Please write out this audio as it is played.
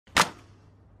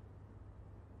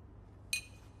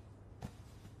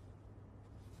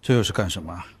这又是干什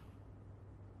么？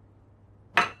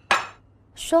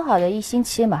说好的1星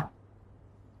期嘛，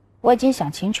我已经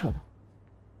想清楚了。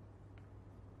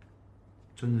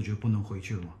真的就不能回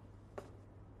去了吗？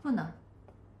不能。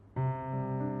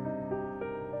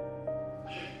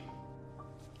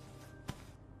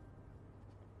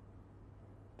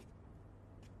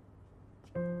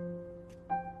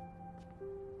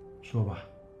说吧，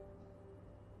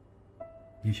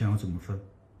你想要怎么分？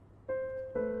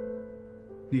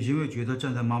你因为觉得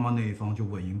站在妈妈那一方就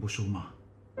稳赢不输吗？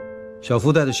小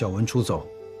夫带着小文出走，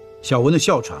小文的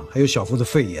哮喘还有小夫的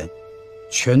肺炎，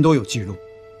全都有记录。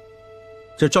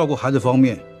在照顾孩子方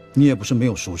面，你也不是没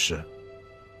有疏失。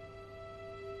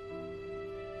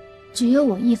只有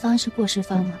我一方是过失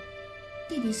方吗？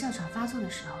弟弟哮喘发作的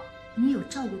时候，你有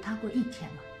照顾他过1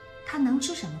天吗？他能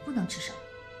吃什么，不能吃什么？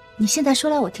你现在说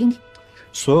来我听听。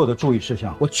所有的注意事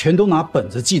项，我全都拿本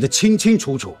子记得清清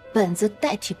楚楚。本子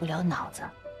代替不了脑子，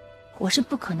我是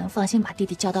不可能放心把弟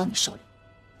弟交到你手里。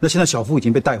那现在小夫已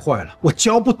经被带坏了，我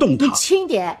教不动他。你轻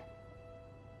点。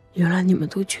原来你们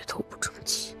都觉得我不争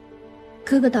气。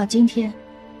哥哥到今天，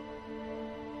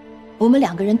我们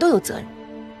2个人都有责任。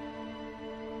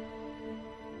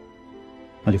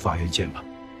那就法院见吧。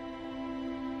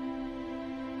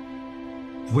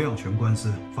抚养权官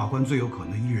司，法官最有可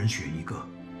能1人选1个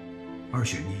，2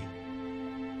选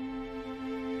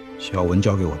1。小文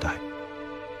交给我带。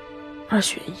2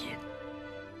选1，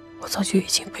我早就已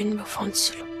经被你们放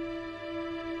弃了。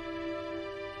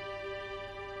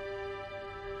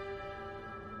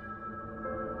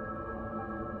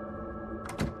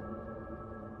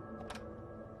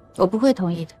我不会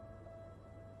同意的。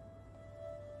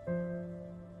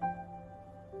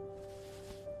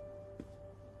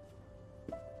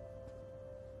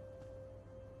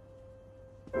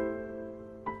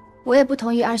我也不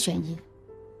同意2选1，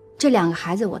这2个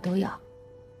孩子我都要，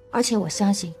而且我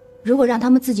相信，如果让他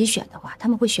们自己选的话，他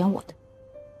们会选我的。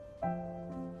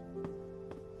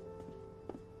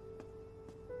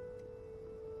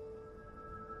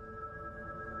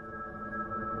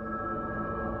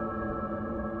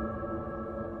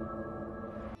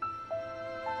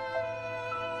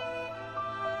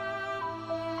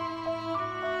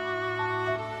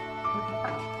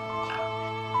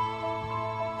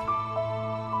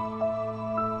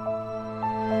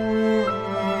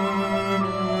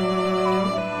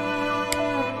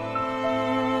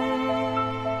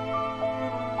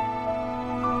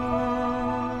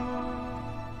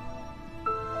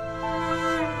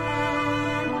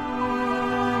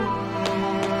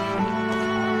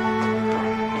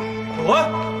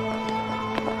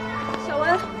小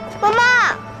文，妈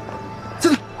妈，小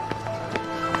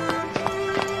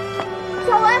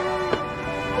文，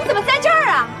你怎么在这儿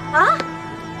啊？啊？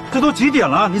这都几点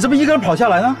了？你怎么一个人跑下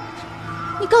来呢？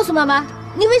你告诉妈妈，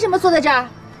你为什么坐在这儿？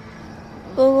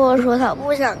哥哥说他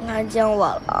不想看见我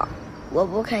了，我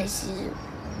不开心。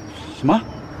什么？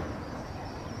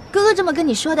哥哥这么跟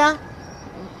你说的？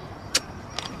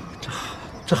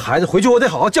这孩子回去我得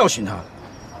好好教训他。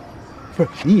不是，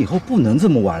你以后不能这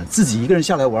么晚自己一个人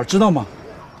下来玩，知道吗？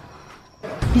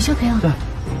李秀萍，对，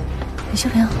李秀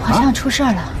萍好像出事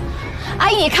了。阿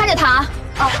姨，你看着他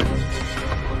啊！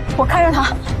我看着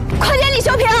他，快点，李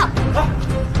秀萍！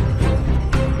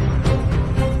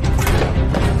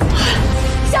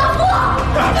小夫，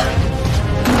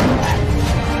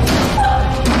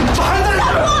这孩子在哪儿？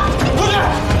快点！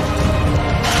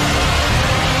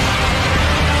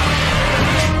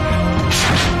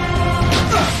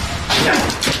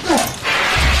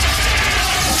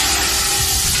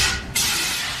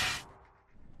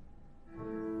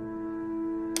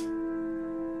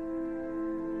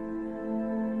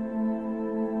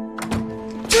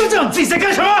知不知道你自己在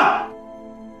干什么？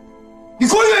你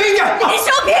滚远一点！李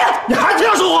秀萍，你还听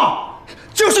他说话？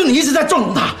就是你一直在纵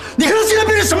容他，你看他现在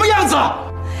变成什么样子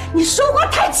了？你说话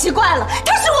太奇怪了，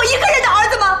他是我一个人的儿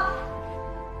子吗？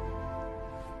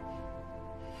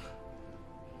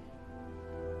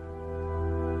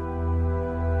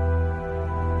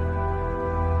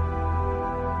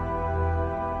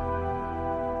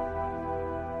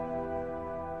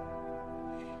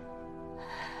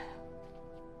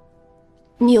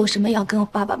你有什么要跟我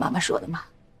爸爸妈妈说的吗？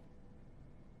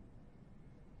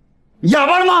你哑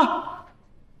巴了吗？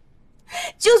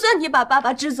就算你把爸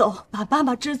爸支走，把妈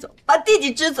妈支走，把弟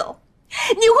弟支走，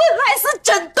你会害死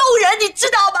整栋人，你知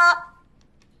道吗？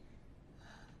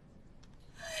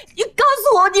你告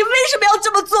诉我，你为什么要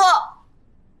这么做？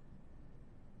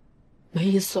没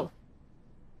意思了。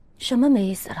什么没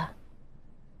意思了？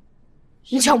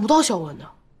你抢不到小文的，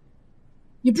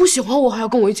你不喜欢我还要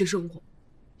跟我一起生活，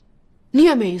你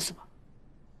也没意思吧？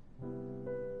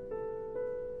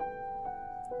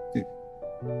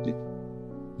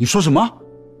你说什么？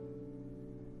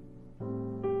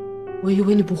我以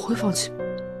为你不会放弃，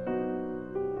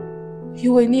以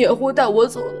为你也会带我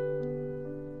走的。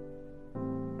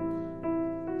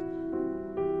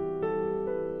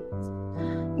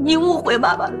你误会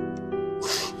妈妈了。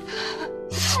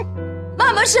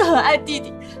妈妈是很爱弟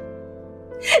弟，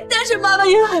但是妈妈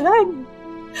也很爱你。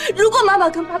如果妈妈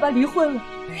跟爸爸离婚了，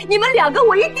你们2个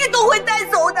我一定都会带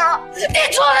走的。你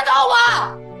说得到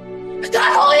吗？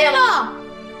他同意吗？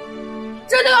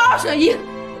这对2选1，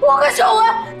我跟小文，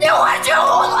你会娶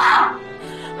我吗？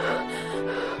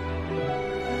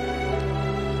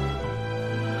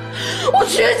我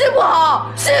学习不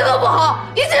好，性格不好，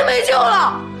已经没救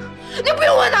了。你不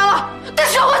用为难了，带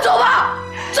小文走吧，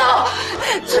走。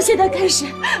从现在开始，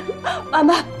妈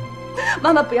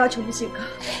妈不要求你性格，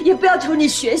也不要求你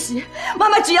学习，妈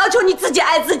妈只要求你自己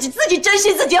爱自己，自己珍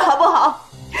惜自己，好不好？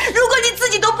如果你自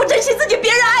己都不珍惜自己，别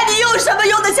人爱你又有什么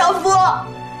用呢，小福？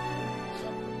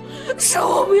是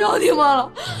我不要你们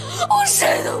了，我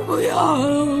谁都不要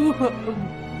了，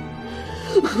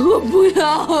我不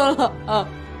要了，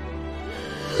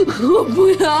我不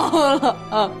要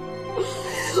了，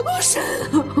我谁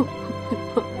都不要。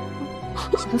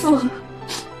小福，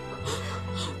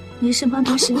你是妈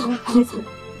妈生的孩子，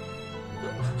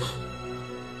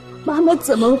妈妈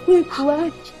怎么会不爱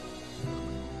你？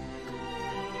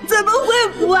怎么会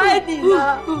不爱你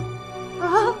呢？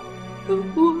啊！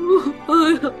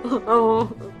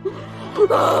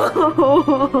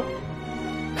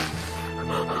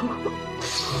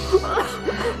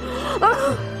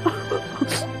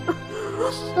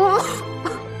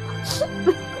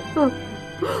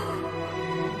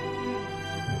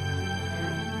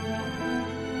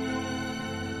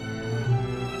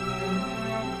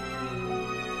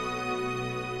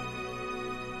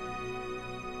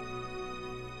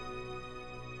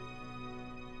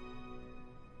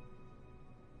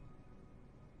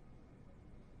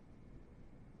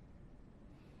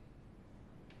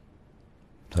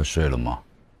他睡了吗？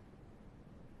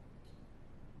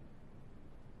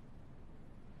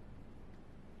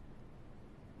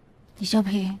李秀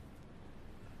萍，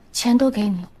钱都给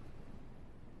你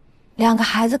，2个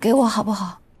孩子给我好不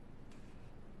好？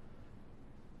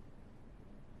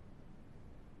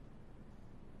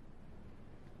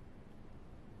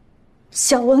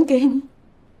小文给你，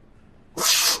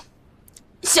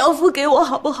小福给我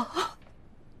好不好？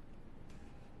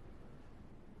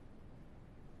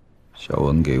小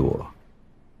文给我，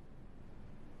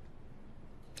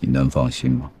你能放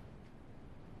心吗？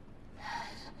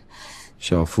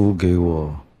小福给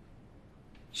我，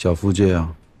小福这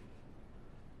样，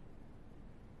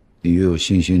你越有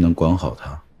信心能管好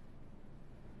他。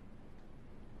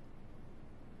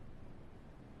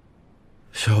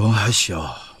小文还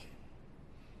小，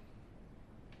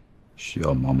需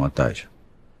要妈妈带着。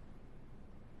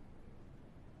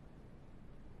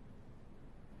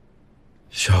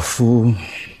小福，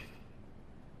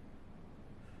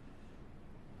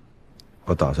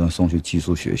我打算送去寄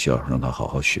宿学校，让他好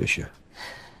好学学。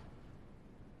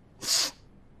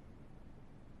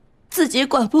自己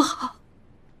管不好，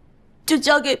就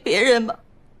交给别人吧。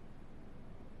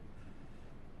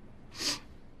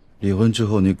离婚之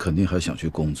后，你肯定还想去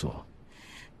工作。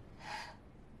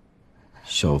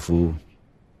小福，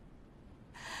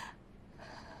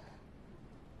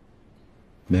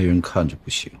没人看着不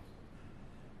行。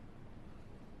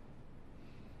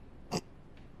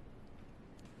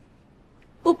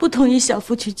我不同意小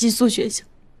福去寄宿学校。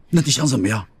那你想怎么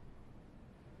样？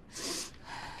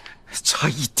差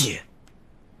一点，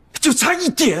就差一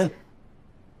点。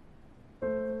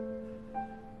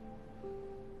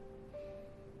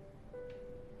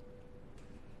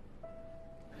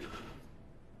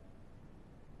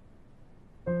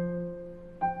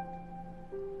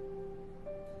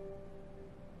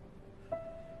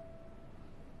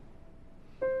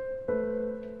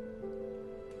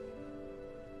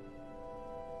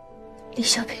李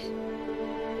小平，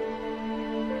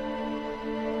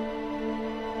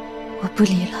我不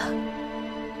离了。